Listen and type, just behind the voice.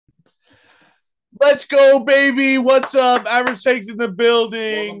Let's go, baby. What's up? Average Takes in the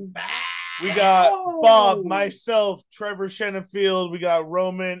building. We got Bob, myself, Trevor Shennefield. We got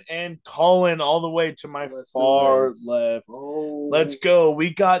Roman and Colin all the way to my far left. Let's go.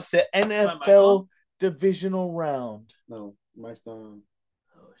 We got the NFL divisional round. No, mic's not on.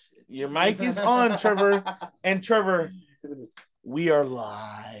 Oh, shit. Your mic is on, Trevor. And Trevor, we are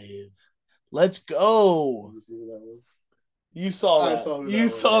live. Let's go. You saw that. You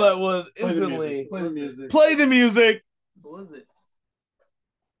saw that was instantly. Play the music. Play the music. What was it?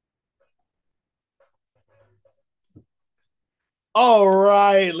 All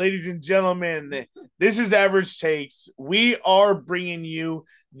right, ladies and gentlemen, this is Average Takes. We are bringing you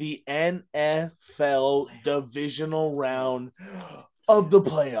the NFL divisional round of the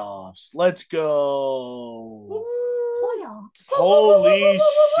playoffs. Let's go. Playoffs. Holy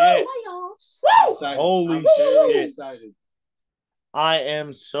shit. Excited. Holy I'm shit. excited. I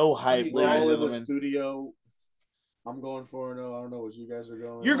am so hyped, We're ladies and all in the gentlemen. studio. I'm going 4-0. I don't know what you guys are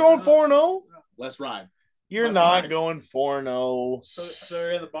going. You're going 4-0? Let's ride. You're Let's not ride. going 4-0. So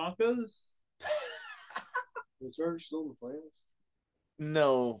you're in the Broncos? The Chargers still in the playoffs?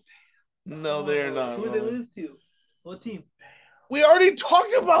 No. No, they're not. Who did they lose to? What team? We already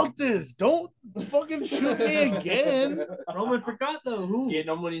talked about this. Don't fucking shoot me again. Roman forgot though. Who? Yeah,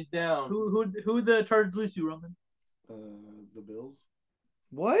 nobody's down. Who the Chargers lose to, Roman? The Bills.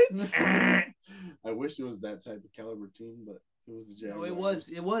 What? I wish it was that type of caliber team, but it was the Jaguars. No,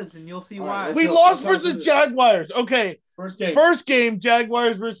 it was, and you'll see All why. right, We go. lost Let's versus go. Jaguars. Okay. First game. First game,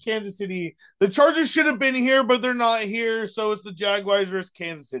 Jaguars versus Kansas City. The Chargers should have been here, but they're not here. So it's the Jaguars versus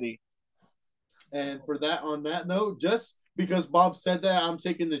Kansas City. And for that, on that note, just because Bob said that, I'm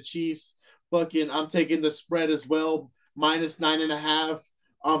taking the Chiefs. I'm taking the spread as well. -9.5.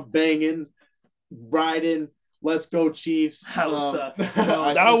 I'm banging, riding. Let's go, Chiefs. That was sus.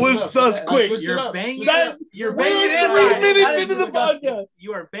 That was sus quick. You're banging. That- You're We're banging in 3 right. minutes That is into the disgusting. podcast.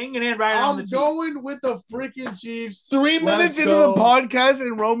 You are banging in right on the I'm Chiefs. going with the freaking Chiefs. 3 Let's minutes into go. the podcast,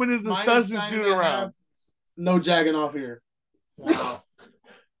 and Roman is the -9.5. sussest dude around. No jagging off here. Wow.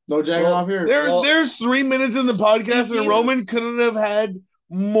 No jagging Well, off here. There's 3 minutes in the podcast, and Roman couldn't have had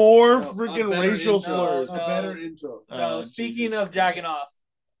more freaking racial slurs. A better intro. No, Oh, speaking Jesus of jagging Christ. off,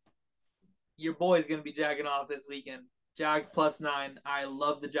 your boy's gonna be jagging off this weekend. Jags +9. I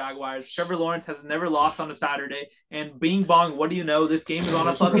love the Jaguars. Trevor Lawrence has never lost on a Saturday. And Bing Bong, what do you know? This game is on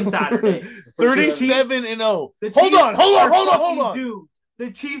a fucking Saturday. 37-0. The Hold Chiefs on. are fucking Hold on. Doomed.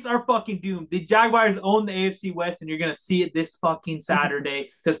 The Chiefs are fucking doomed. The Jaguars own the AFC West, and you're gonna see it this fucking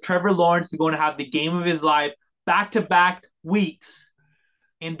Saturday because Trevor Lawrence is going to have the game of his life back-to-back weeks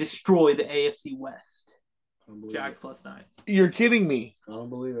and destroy the AFC West. Jags +9. You're kidding me. I don't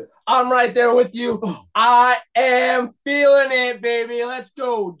believe it. I'm right there with you. I am feeling it, baby. Let's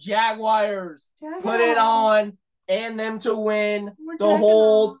go, Jaguars. Put it on and them to win the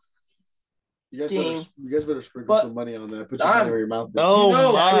whole. You Game. guys better sprinkle But- some money on that. Put your money where your mouth is. Oh, You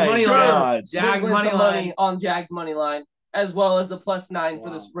know, my money line. God. Jags Sprinkling money some line. money on Jags money line, as well as the +9 for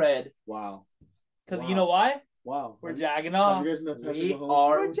the Wow. spread. Wow. Because Wow. you know why? Wow. We're jagging Have off. you guys met Patrick We Mahomes?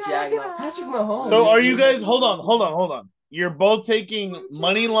 are We're jagging jagging off. off. Patrick Mahomes. So are you guys, hold on. You're both taking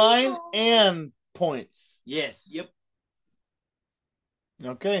money line and points. Yes. Yep.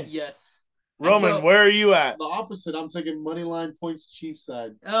 Okay. Yes. Roman, so- where are you at? The opposite. I'm taking money line points Chiefs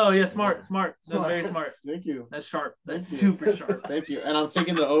side. Oh yeah, smart. That's Smart. very smart. Thank you. That's sharp. That's Thank you. super sharp. Thank you. And I'm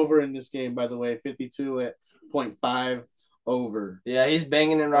taking the over in this game, by the way, 52.5 over. Yeah, he's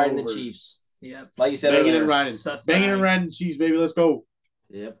banging and riding the Over. Chiefs. Yep. Like you said Banging earlier. and riding. Sus Banging and bang. riding Chiefs, baby. Let's go.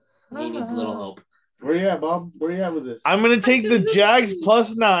 Yep. He needs a little help. Where you at, Bob? Where you at with this? I'm going to take the Jags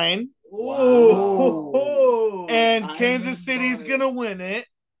 +9, Oh. and I Kansas am City's fine. going to win it.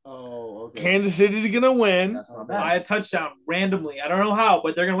 Oh, okay. Kansas City's going to win. That's not By bad. a touchdown randomly. I don't know how,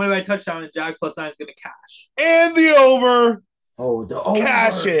 but they're gonna win by a touchdown, and Jags +9 is gonna cash. And the over. Oh, the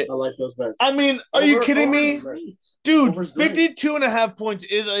Cash it. I like those bets. I mean, are you Over- kidding over me? is great. Dude, Over's great. 52.5 points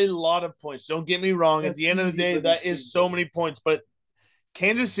is a lot of points. Don't get me wrong. At That's the end of the easy day, for that this is team. so many points. But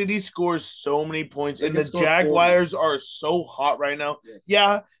Kansas City scores so many points, They and can the score Jaguars are so hot right now. Yes.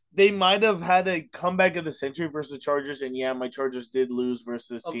 Yeah, they might have had a comeback of the century versus the Chargers, and yeah, my Chargers did lose versus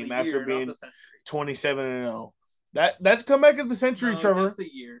this Of the team year, after not being the century. 27-0. That's comeback of the century, No, Trevor. Just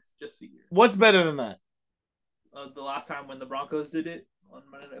a year. Just a year. What's better than that? The last time when the Broncos did it on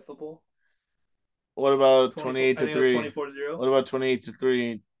Monday Night Football. What about 24 28-3? 24-0. What about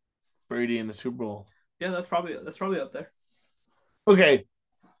 28-3 Brady in the Super Bowl? Yeah, that's probably up there. Okay,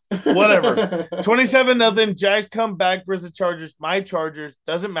 whatever. 27-0. Jags come back versus the Chargers. My Chargers.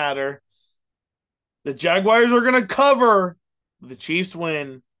 Doesn't matter. The Jaguars are going to cover. The Chiefs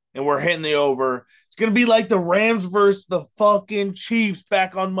win. and we're hitting the over. It's going to be like the Rams versus the fucking Chiefs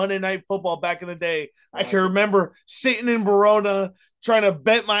back on Monday Night Football back in the day. I can remember sitting in Verona trying to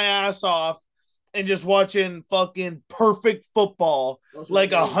bet my ass off and just watching fucking perfect football,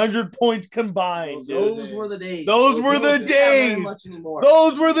 like 100 points combined. Those were the days. Those were the days.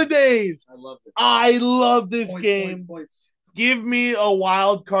 Those were the days. I loved it. I love this Points, game. points. Give me a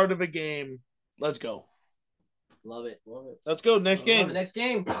wild card of a game. Let's go. Love it. Let's go. Next game. Next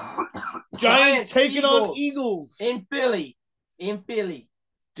game. Giants taking on Eagles. In Philly.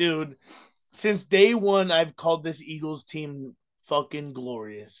 Dude, since day one, I've called this Eagles team fucking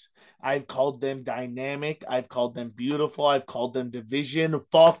glorious. I've called them dynamic. I've called them beautiful. I've called them division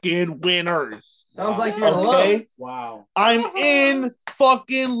fucking winners. Sounds like you're in love. Wow. I'm in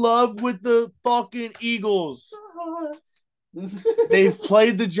fucking love with the fucking Eagles. They've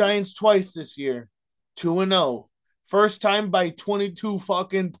played the Giants twice this year. 2-0. First time by 22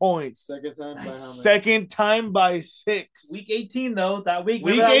 fucking points. Second time by how many? Second time by 6. Week 18, though. That week.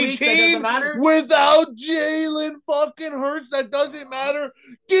 Week that 18 week, that doesn't matter. without Jalen fucking Hurts. That doesn't matter.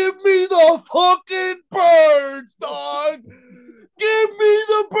 Give me the fucking birds, dog. Give me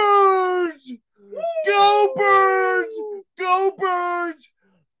the birds. Go birds. Go birds.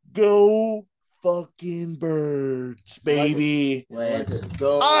 Go fucking birds, baby. Let's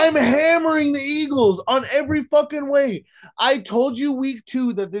go. I'm hammering the Eagles on every fucking way. I told you week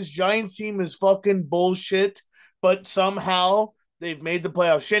 2 that this Giants team is fucking bullshit, but somehow they've made the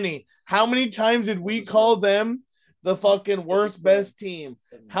playoffs. Shinny, how many times did we call them the fucking worst best team?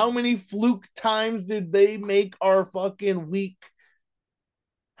 How many fluke times did they make our fucking week?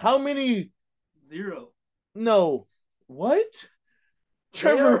 How many? 0. No. What? They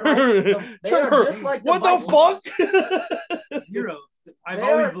are Trevor, just like what the fuck? 0. I've They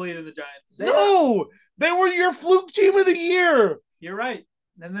always are- believed in the Giants. No, they were your fluke team of the year. You're right.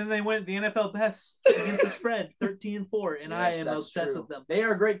 And then they went the NFL best against the spread, 13-4, and I Yes, am that's obsessed true. with them. They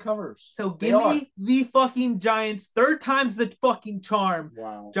are great covers. So They give are. me the fucking Giants. Third time's the fucking charm.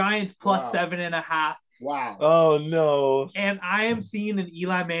 Wow. Giants plus Wow. 7.5. Wow. Oh no! And I am seeing an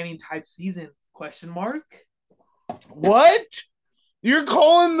Eli Manning type season. Question mark? What? You're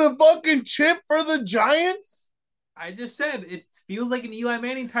calling the fucking chip for the Giants? I just said it feels like an Eli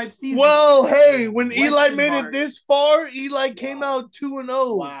Manning type season. Well, hey, when Question Eli made mark. it this far, Eli came out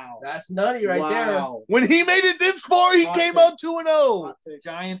 2-0. Wow. That's nutty right there. Wow. When he made it this far, he Hot came take. out 2-0. Hot take.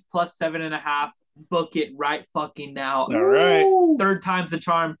 Giants plus 7.5. Book it right fucking now. All right. Third time's the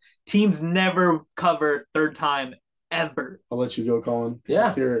charm. Teams never cover third time ever. I'll let you go, Colin. Yeah.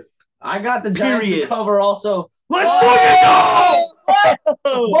 Let's hear it. I got the Giants to Period. cover also. Let's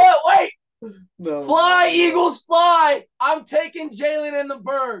But wait, No. fly, Eagles, fly. I'm taking Jalen and the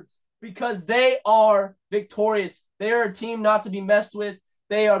Birds because they are victorious. They are a team not to be messed with.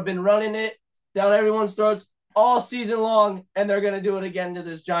 They have been running it down everyone's throats all season long, and they're going to do it again to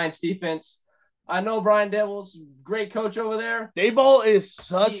this Giants defense. I know Brian Devils, great coach over there. Dayball is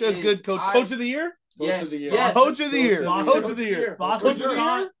such He a is. good coach. Coach of the year? Coach of the year. Yes. Coach of the year. Coach Coach of the year. Boston Coach of the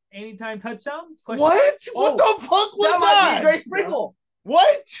Scott, year? anytime touchdown? Question What? What the fuck was That might be a that? great sprinkle.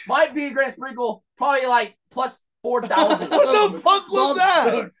 What? Might be a great sprinkle. Probably like plus 4,000. What the fuck was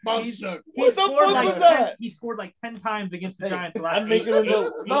that? Bob He's- shook. He What the scored fuck like was 10 that? He scored like 10 times against the Hey, Giants the last I'm making a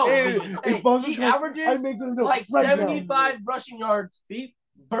note. No, Hey, hey, if Boston he Scott- averages I'm making a note like right now. 75 rushing yards See,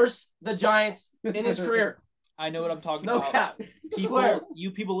 versus the Giants in his career. I know what I'm talking No about. cap. Swear.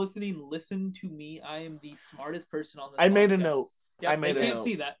 You people listening, listen to me. I am the smartest person on this. I made a podcast. note. Yeah, I made they a can't note.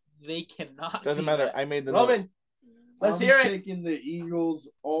 see that. They cannot. Doesn't see matter. that. I made the note. Roman, let's I'm hear it. taking the Eagles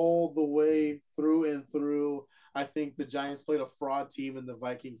all the way through and through. I think the Giants played a fraud team in the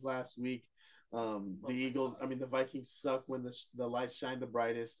Vikings last week. The Vikings suck when the lights shine the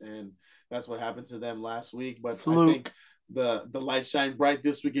brightest, and that's what happened to them last week. But Fluke. I think the lights shine bright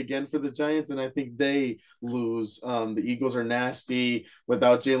this week again for the Giants, and I think they lose. The Eagles are nasty.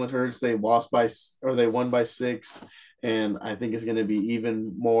 Without Jalen Hurts, they won by 6, and I think it's going to be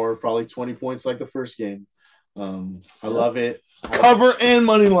even more, probably 20 points like the first game. I love it. Cover and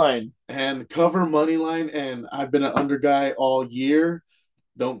money line. And cover money line, and I've been an under guy all year.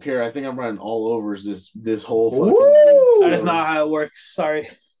 Don't care. I think I'm running all overs this whole fucking Woo! That is not how it works. Sorry.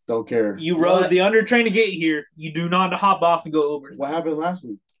 Don't care. You rode the under train to get here. You do not hop off and go over. What happened last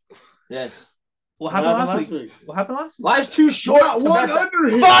week? Yes. What happened last week? What happened last week? Life's too short. Got to one bet the-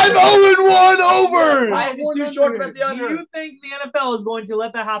 under him. 5-0-1 overs. Life is too short to bet the Do under. you think the NFL is going to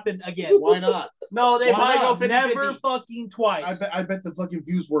let that happen again? Why not? No, they Why probably not? go 50-50. Never fucking twice. I bet the fucking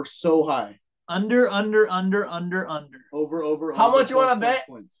views were so high. Under. Over. How over, much you wanna points, bet?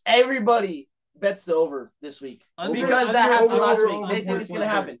 points. Everybody bets the over this week Under- because under- that happened over- last over- week. They think it's unfortunately gonna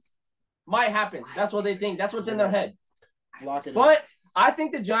happen. Might happen. That's what they think. That's what's in their head. Lock it But I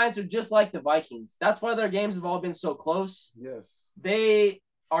think the Giants are just like the Vikings. That's why their games have all been so close. in. Yes. They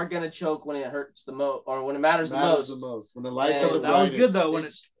are gonna choke when it hurts the most or when it matters the Matters most. the most. When the lights Yeah, are the that was brightest. good though when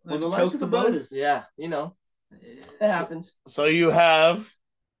it When the lights chokes are the the most. brightest. Yeah, it happens. So you have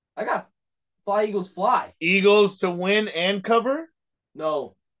I got Fly Eagles fly. Eagles to win and cover.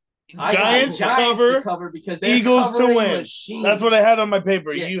 No. I got Giants Giants cover. to cover because they're Eagles to covering win. Machines. That's what I had on my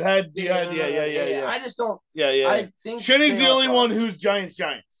paper. Yes. You had, Yeah. yeah. I just don't. Yeah. I think Shenny's they the are only one frauds. who's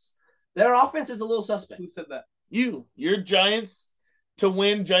Giants. Their offense is a little suspect. Who said that? You're Giants to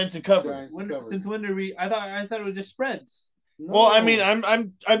win, Giants to cover. Giants When, covered. since when did we? I thought it was just spreads. No. Well, I mean, I'm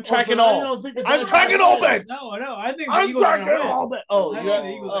tracking so now you all. don't think it's I'm a tracking tie? all bets. No, I think the I'm Eagles are tracking gonna win. all bets. Oh, I think yeah. the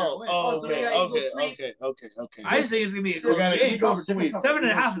Eagles are gonna win. Oh, so we got Eagles sweep? Okay. I just think it's gonna be a We close got an game. Eagles sweep.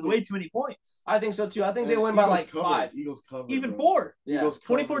 7.5 is way too many points. I think so too. I think they And win by Eagles like cover. 5. Eagles cover. Even bro. 4. Yeah. Eagles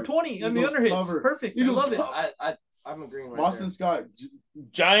cover. 24-20 on the Eagles underhits. cover. Perfect. Eagles I love it. cover. I'm agreeing right Boston there. Scott.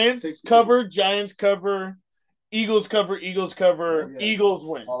 Giants Takes- cover, Giants cover, Eagles cover, Eagles cover, Oh, yes. Eagles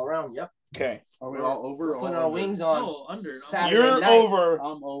win. All around. Yep. Okay. Are we all over? We're or putting all our under? wings on. No, under. Saturday You're night. over.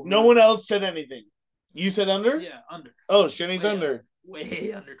 I'm over. No one else said anything. You said under? Yeah, under. Oh, Shenny's Way under.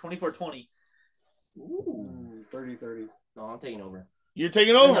 Way under. 24-20. Ooh. 30-30. No, I'm taking over. You're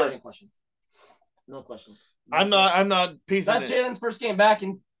taking Not over. even question. No question. I'm not piecing That's it. Jalen's first game back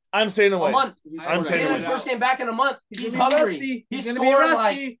in I'm staying a away. month. He's I'm going taking out. it Jalen's out. first game back in a month. He's gonna be hungry. rusty. He's gonna be scoring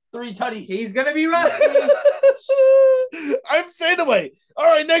rusty. like 3 tutties. He's gonna be rusty. I'm staying away. All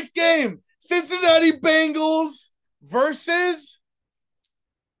right, next game. Cincinnati Bengals versus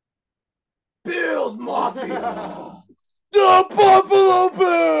Bills Mafia. the Buffalo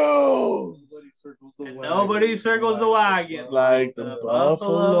Bills. Nobody circles the And wagon. nobody circles the wagon. Like The the Buffalo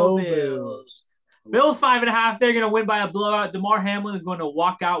Buffalo Bills. Bills. Bills 5.5. They're going to win by a blowout. DeMar Hamlin is going to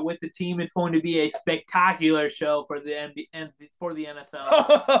walk out with the team. It's going to be a spectacular show for the for the NFL.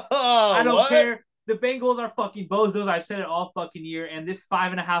 I don't care. The Bengals are fucking bozos. I've said it all fucking year. And this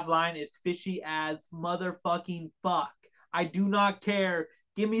 5.5 line is fishy as motherfucking fuck. I do not care.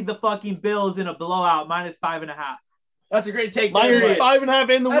 Give me the fucking Bills in a blowout minus 5.5. That's a great take. Minus there. 5.5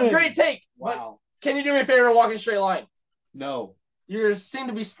 in the That's a win. great take. Wow. But can you do me a favor and walk in a straight line? No. You seem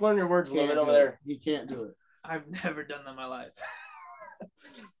to be slurring your words a little Can't bit do over it. there. He can't do it. I've never done that in my life.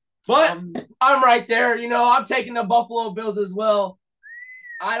 But I'm right there. I'm taking the Buffalo Bills as well.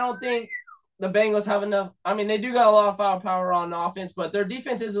 I don't think the Bengals have enough. I mean, they do got a lot of firepower on offense, but their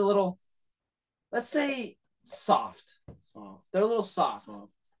defense is a little, let's say, soft. Soft. They're a little soft, a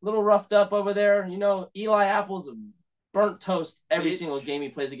Soft. little roughed up over there. Eli Apple's a burnt toast every Bitch. single game he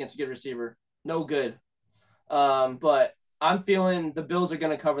plays against a good receiver. No good. But I'm feeling the Bills are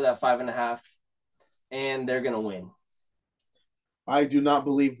going to cover that 5.5, and they're going to win. I do not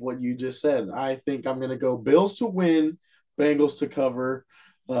believe what you just said. I think I'm going to go Bills to win, Bengals to cover.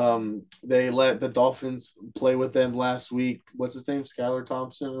 They let the Dolphins play with them last week. What's his name? Skylar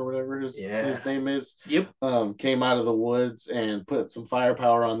Thompson or whatever his name is. Yep. Came out of the woods and put some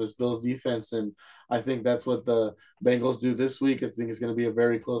firepower on this Bills defense. And I think that's what the Bengals do this week. I think it's going to be a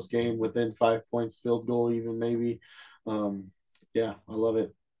very close game within 5 points, field goal even maybe. Yeah, I love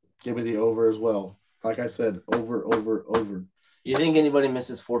it. Give me the over as well. Like I said, over. You think anybody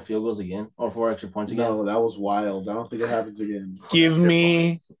misses 4 field goals again or 4 extra points again? No, that was wild. I don't think it happens again. Give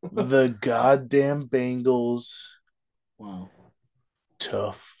me the goddamn Bengals Wow.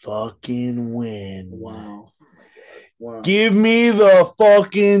 to fucking win. Wow. Give me the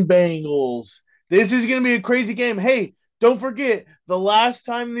fucking Bengals. This is going to be a crazy game. Hey, don't forget, the last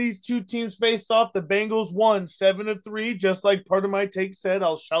time these two teams faced off, the Bengals won 7-3, just like part of my take said.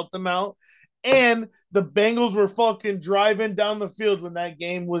 I'll shout them out. And the Bengals were fucking driving down the field when that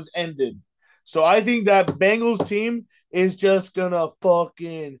game was ended. So I think that Bengals team is just going to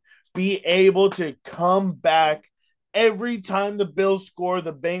fucking be able to come back. Every time the Bills score,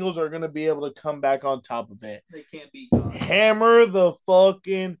 the Bengals are going to be able to come back on top of it. They can't beat God. Hammer the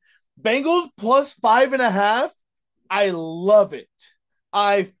fucking Bengals plus 5.5. I love it.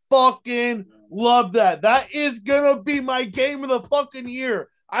 I fucking love that. That is going to be my game of the fucking year.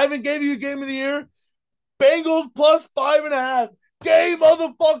 I haven't gave you a game of the year. Bengals plus 5.5. Game of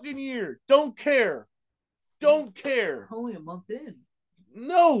the fucking year. Don't care. Only a month in.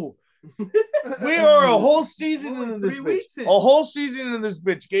 No. We are a whole season Only in this 3 bitch. weeks in. A whole season in this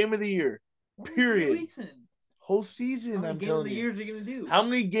bitch. Game of the year. Only Period. 3 weeks in. Whole season, How many I'm game of telling the you. years are you gonna do? How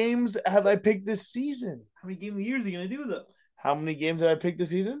many games have I picked this season? How many game of the years are you gonna do though? How many games have I picked this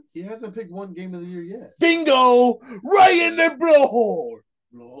season? He hasn't picked one game of the year yet. Bingo! Right in the blowhole!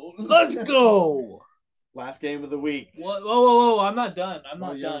 Let's go. Last game of the week. Whoa. I'm not done. I'm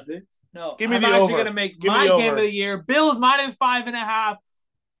not you done. haven't picked? No. Give me I'm the actually over. going to make Give me my the game over. of the year. Bills minus 5.5.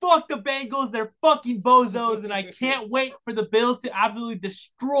 Fuck the Bengals. They're fucking bozos. And I can't wait for the Bills to absolutely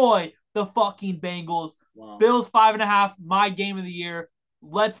destroy the fucking Bengals. Wow. Bills 5.5. My game of the year.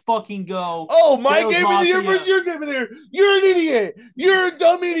 Let's fucking go. Oh, my Bills game of the year Mafia. versus your game of the year. You're an idiot. You're a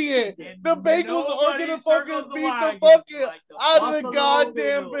dumb idiot. And The Bengals are nobody going to circles fucking the beat the wagon fucking like the out of the Buffalo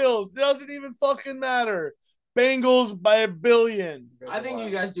goddamn Bills. Bills. Doesn't even fucking matter. Bengals by 1 billion. I think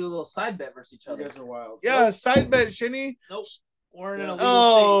you guys do a little side bet versus each You other. guys are wild. Yeah, side bet, Shinny. Nope. We're in an illegal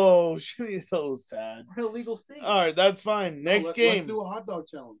Oh, Shinny's so sad. state. We're in a legal state. All right, that's fine. Next Let's game. do a hot dog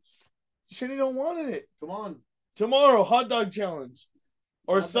challenge. Shinny don't want it. Come on. Tomorrow, hot dog challenge.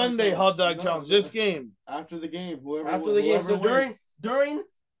 Or Hot dog Sunday, challenge. hot dog No, challenge. no. This game. After the game, whoever After the game. So during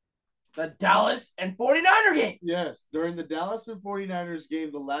the Dallas and 49er game. Yes, during the Dallas and 49ers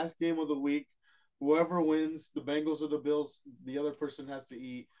game, the last game of the week, whoever wins, the Bengals or the Bills, the other person has to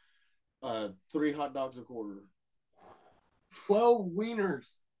eat 3 hot dogs a quarter. 12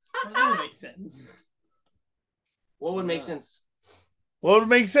 wieners. That would make sense. What would make Yeah. sense? What would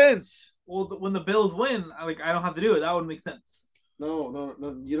make sense? Well, when the Bills win, I don't have to do it. That would make sense. No.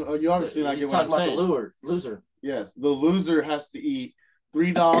 You obviously not He's get what talking I'm about saying. the loser. Yes, the loser has to eat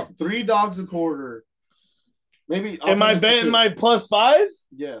 3 dogs a quarter. Maybe. Am I betting my +5?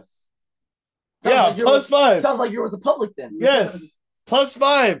 Yes. Sounds Yeah, like you're with- +5. Sounds like you're with the public then. Yes,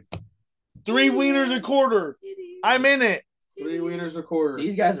 +5. 3 wieners a quarter. I'm in it. 3 wieners a quarter.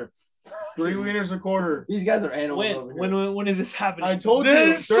 These guys are 3 wieners a quarter. These guys are animals over here. When is this happening? I told you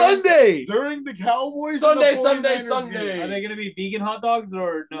This is during- Sunday. during the Cowboys. Sunday, and the 49ers Sunday. game. Are they going to be vegan hot dogs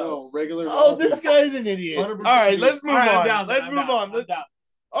or no? No, regular. Oh, this guy's an idiot. 100% All right, let's move All right, I'm on. down, then. Let's I'm move down. on. I'm Let's- down.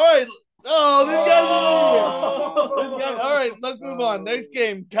 All right. Oh, this guy's Oh. an idiot. This guy. All right, let's move on. Next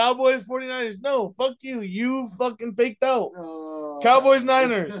game, Cowboys 49ers. No, fuck you. You fucking faked out. Cowboys,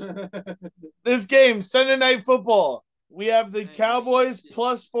 Niners. This game, Sunday Night Football. We have the Cowboys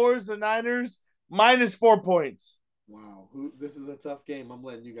 +4s, the Niners -4 points. Wow, this is a tough game. I'm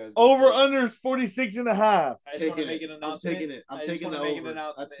letting you guys. Over under 46.5. I just want to Taking make it. an I'm announcement. taking it. I'm I just taking wanna the make an over.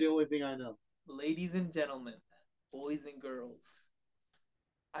 announcement. That's the only thing I know. Ladies and gentlemen, boys and girls,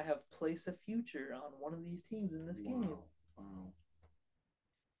 I have placed a future on one of these teams in this game. Wow.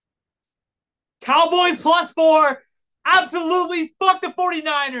 Cowboys +4. Absolutely fuck the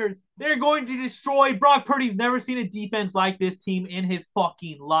 49ers. They're going to destroy. Brock Purdy's never seen a defense like this team in his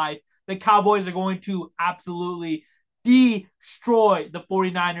fucking life. The Cowboys are going to absolutely destroy the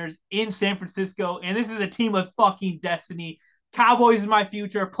 49ers in San Francisco. And this is a team of fucking destiny. Cowboys is my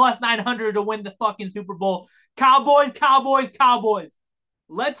future. +900 to win the fucking Super Bowl. Cowboys.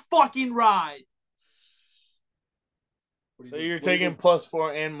 Let's fucking ride. So you're taking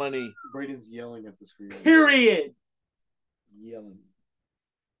 +4 and money. Braden's yelling at the screen. Period. Yelling.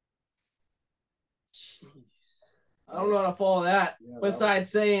 I don't know how to follow that. Yeah, Besides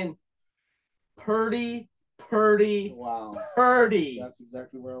saying Purdy. Wow. Purdy. That's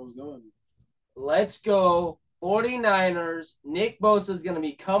exactly where I was going. Let's go 49ers. Nick Bosa is going to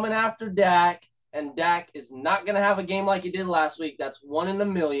be coming after Dak, and Dak is not going to have a game like he did last week. That's 1 in a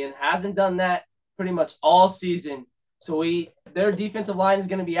million. Hasn't done that pretty much all season. So their defensive line is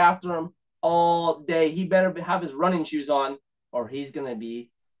going to be after him all day. He better have his running shoes on, or he's going to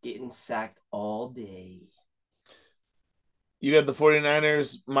be getting sacked all day. You got the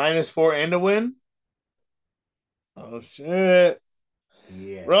 49ers -4 and a win? Oh, shit.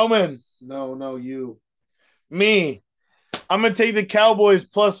 Yeah. Roman. No, you. Me. I'm going to take the Cowboys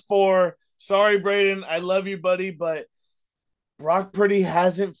 +4. Sorry, Braden. I love you, buddy, but Brock Purdy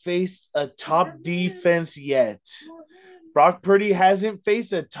hasn't faced a top defense yet. Brock Purdy hasn't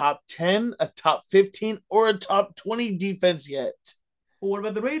faced a top 10, a top 15, or a top 20 defense yet. Well, what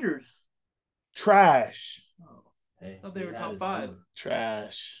about the Raiders? Trash. Hey, thought they were he had top his 5. own.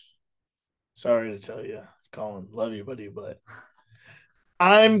 Trash. Sorry to tell you, Colin. Love you, buddy, but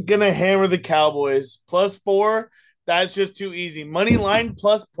I'm going to hammer the Cowboys +4. That's just too easy. Money line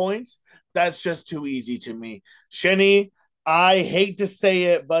plus points. That's just too easy to me. Shenny, I hate to say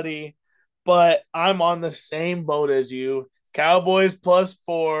it, buddy, but I'm on the same boat as you. Cowboys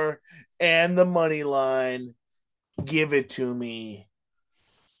 +4 and the money line. Give it to me.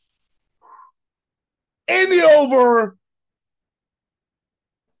 And the over.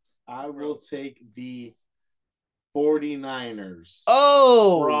 I will take the 49ers.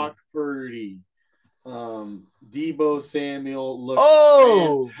 Oh. Brock Purdy. Debo Samuel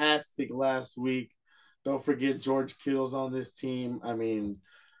looked fantastic last week. Don't forget George Kittle's on this team. I mean,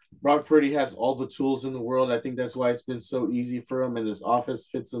 Brock Purdy has all the tools in the world. I think that's why it's been so easy for him, and this offense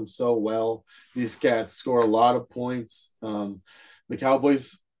fits him so well. These cats score a lot of points. The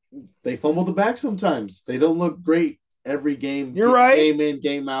Cowboys, they fumble the back sometimes. They don't look great every game. You're right. Game in,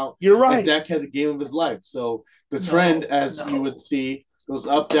 game out. You're right. And Dak had the game of his life. So the trend, you would see, goes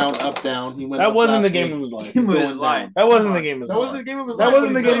up, down, up, down. He went. That wasn't the game of his life. That wasn't the game of his life. That wasn't the game of his That life.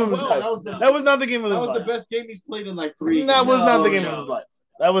 wasn't the game of his life. That was not the game of his life. That life. was the best game he's played in like 3 That was not the No, game no. of his life.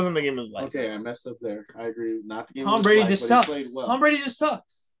 That wasn't the game of his life. Okay, I messed up there. I agree. Not the game Tom of his Brady life, just but sucks. he played well. Tom Brady just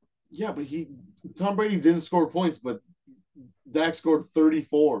sucks. Yeah, but Tom Brady didn't score points, but Dak scored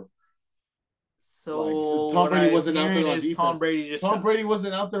 34. So Tom Brady what wasn't I'm out there hearing on is defense. Tom Brady just Tom sucks. Brady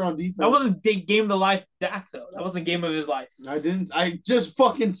wasn't out there on defense. That wasn't the game of the life Dak though. That wasn't game of his life. I just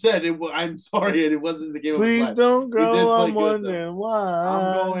fucking said it. I'm sorry, it wasn't the game of his Please life. don't He did go. play I'm good, wondering why.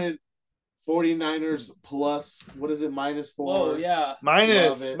 I'm going 49ers plus. What is it? -4. Oh yeah.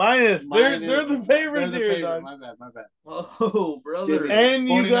 Minus. Love it. They're Minus. the favorites They're the here, favorite. dog. My bad. Oh brother. And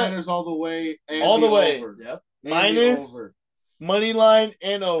you got 49ers all the way. And All the way. Over. Yep. And Minus, the over. money line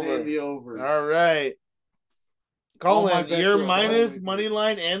and over. And the over. All right. All my Colin, bets you're are minus over. money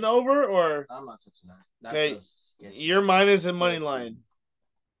line and over, or I'm not touching that. That's Okay, just sketchy. you're minus and money line?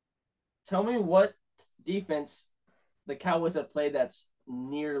 Tell me what defense the Cowboys have played that's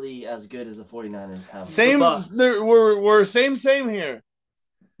nearly as good as the 49ers have. Same. Bucks. We're same here.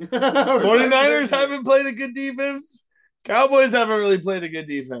 49ers haven't played a good defense. Cowboys haven't really played a good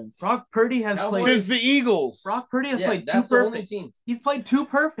defense. Brock Purdy has Cowboys- played. Since the Eagles. Brock Purdy has Yeah, played too that's the only perfect. team. He's played too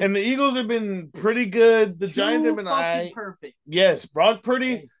perfect. And the Eagles have been pretty good. The Giants have been fucking perfect. Yes, Brock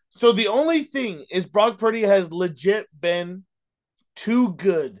Purdy. So the only thing is Brock Purdy has legit been too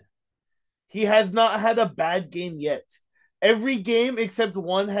good. He has not had a bad game yet. Every game except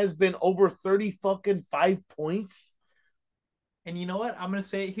one has been over 30 fucking 5 points. And you know what? I'm gonna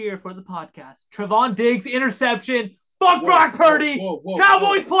say it here for the podcast. Trevon Diggs interception. Fuck Brock Purdy.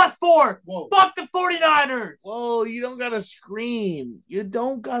 Cowboys +4. Whoa. Fuck the 49ers. Whoa, you don't gotta scream. You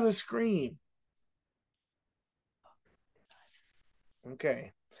don't gotta scream.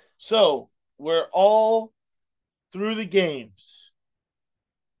 Okay. So we're all through the games.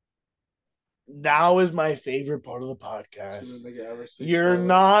 Now is my favorite part of the podcast. You're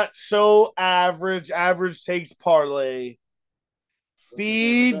not so average. Average takes parlay.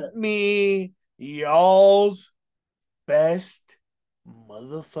 Feed me y'all's best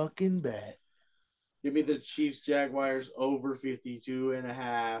motherfucking bet. Give me the Chiefs Jaguars over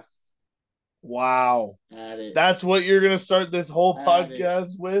 52.5. Wow. At it. That's what you're going to start this whole Add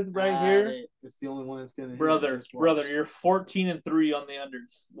podcast with right At here? it. It's the only one that's going to Brother, you're 14-3 on the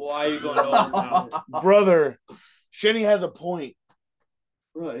unders. Why are you going over now? Brother, Shenny has a point.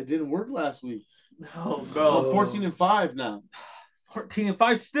 Bro, it didn't work last week. No, We're bro. 14-5 now.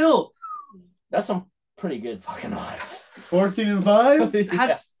 14-5 still. That's some pretty good fucking odds.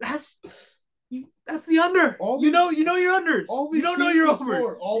 14-5? That's the under. You know your unders. You don't know your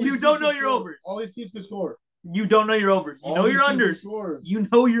overs. You don't know your overs. All these teams can score. You don't know your overs. You know your unders. You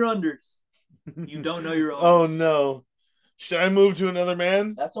know your unders. You don't know your overs. Oh, no. Should I move to another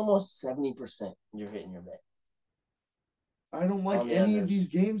man? That's almost 70% you're hitting your bet. I don't like On the any of others. these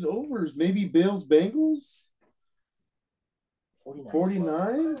games overs. Maybe Bills Bengals?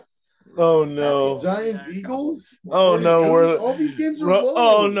 49? Oh, no. That's Giants Eagles? Oh, no. All these games are low.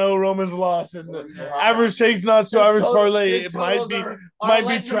 Oh, no. Roman's lost. And the average takes not so average parlay. It might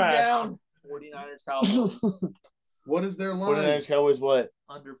be trash. 49ers Cowboys. What is their line? 49ers Cowboys what?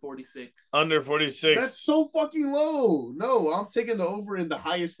 Under 46. Under 46. That's so fucking low. No, I'm taking the over in the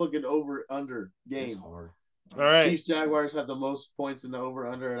highest fucking over under game. hard. All right. Chiefs Jaguars have the most points in the over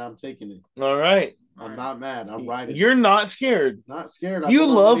under, and I'm taking it. All right. I'm not mad. I'm riding. You're not scared. Not scared. You put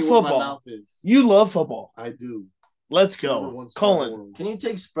my love money where my football. mouth is. You love football. I do. Let's Number go. one sport in the Colin. world. Can you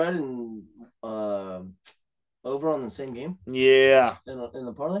take spread and over on the same game Yeah. in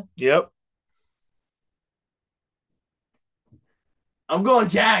the parlay? Yep. I'm going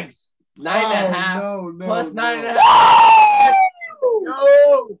Jags. 9.5. No, plus no. 9.5.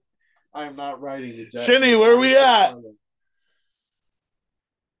 No. I am not riding the Jags. Shinny, where we at?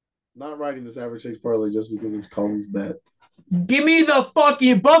 Not riding this average six parlay just because it's Colin's bet. Give me the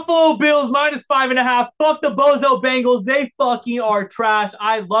fucking Buffalo Bills -5.5. Fuck the Bozo Bengals. They fucking are trash.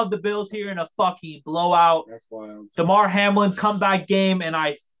 I love the Bills here in a fucking blowout. That's why I'm DeMar Hamlin comeback game, and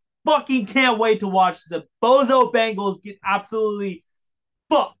I fucking can't wait to watch the Bozo Bengals get absolutely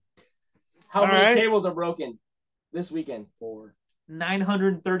fucked. How All many right. tables are broken this weekend? 4.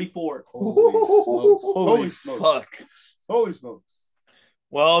 934. Holy smokes. Holy smokes. fuck. Holy smokes.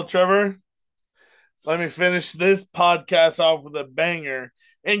 Well, Trevor, let me finish this podcast off with a banger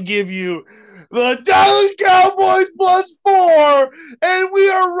and give you the Dallas Cowboys +4, and we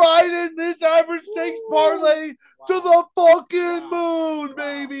are riding this average takes parlay to the fucking moon,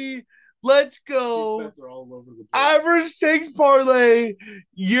 baby. Let's go. These bets are all over the place. Average takes parlay.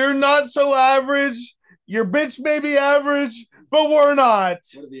 You're not so average. Your bitch may be average, but we're not.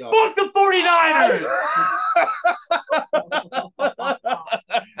 What are the Fuck the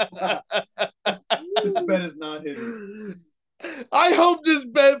 49ers! This bet is not hitting. I hope this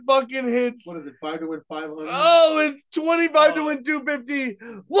bet fucking hits. What is it? 5 to win 500. Oh, it's 25 to win 250.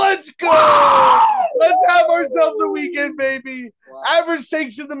 Let's go. Let's have ourselves a weekend, baby. Wow. Average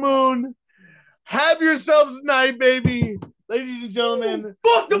takes to the moon. Have yourselves a night, baby. Ladies and gentlemen,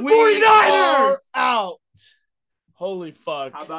 Fuck the we 49ers! are out. Holy fuck. How about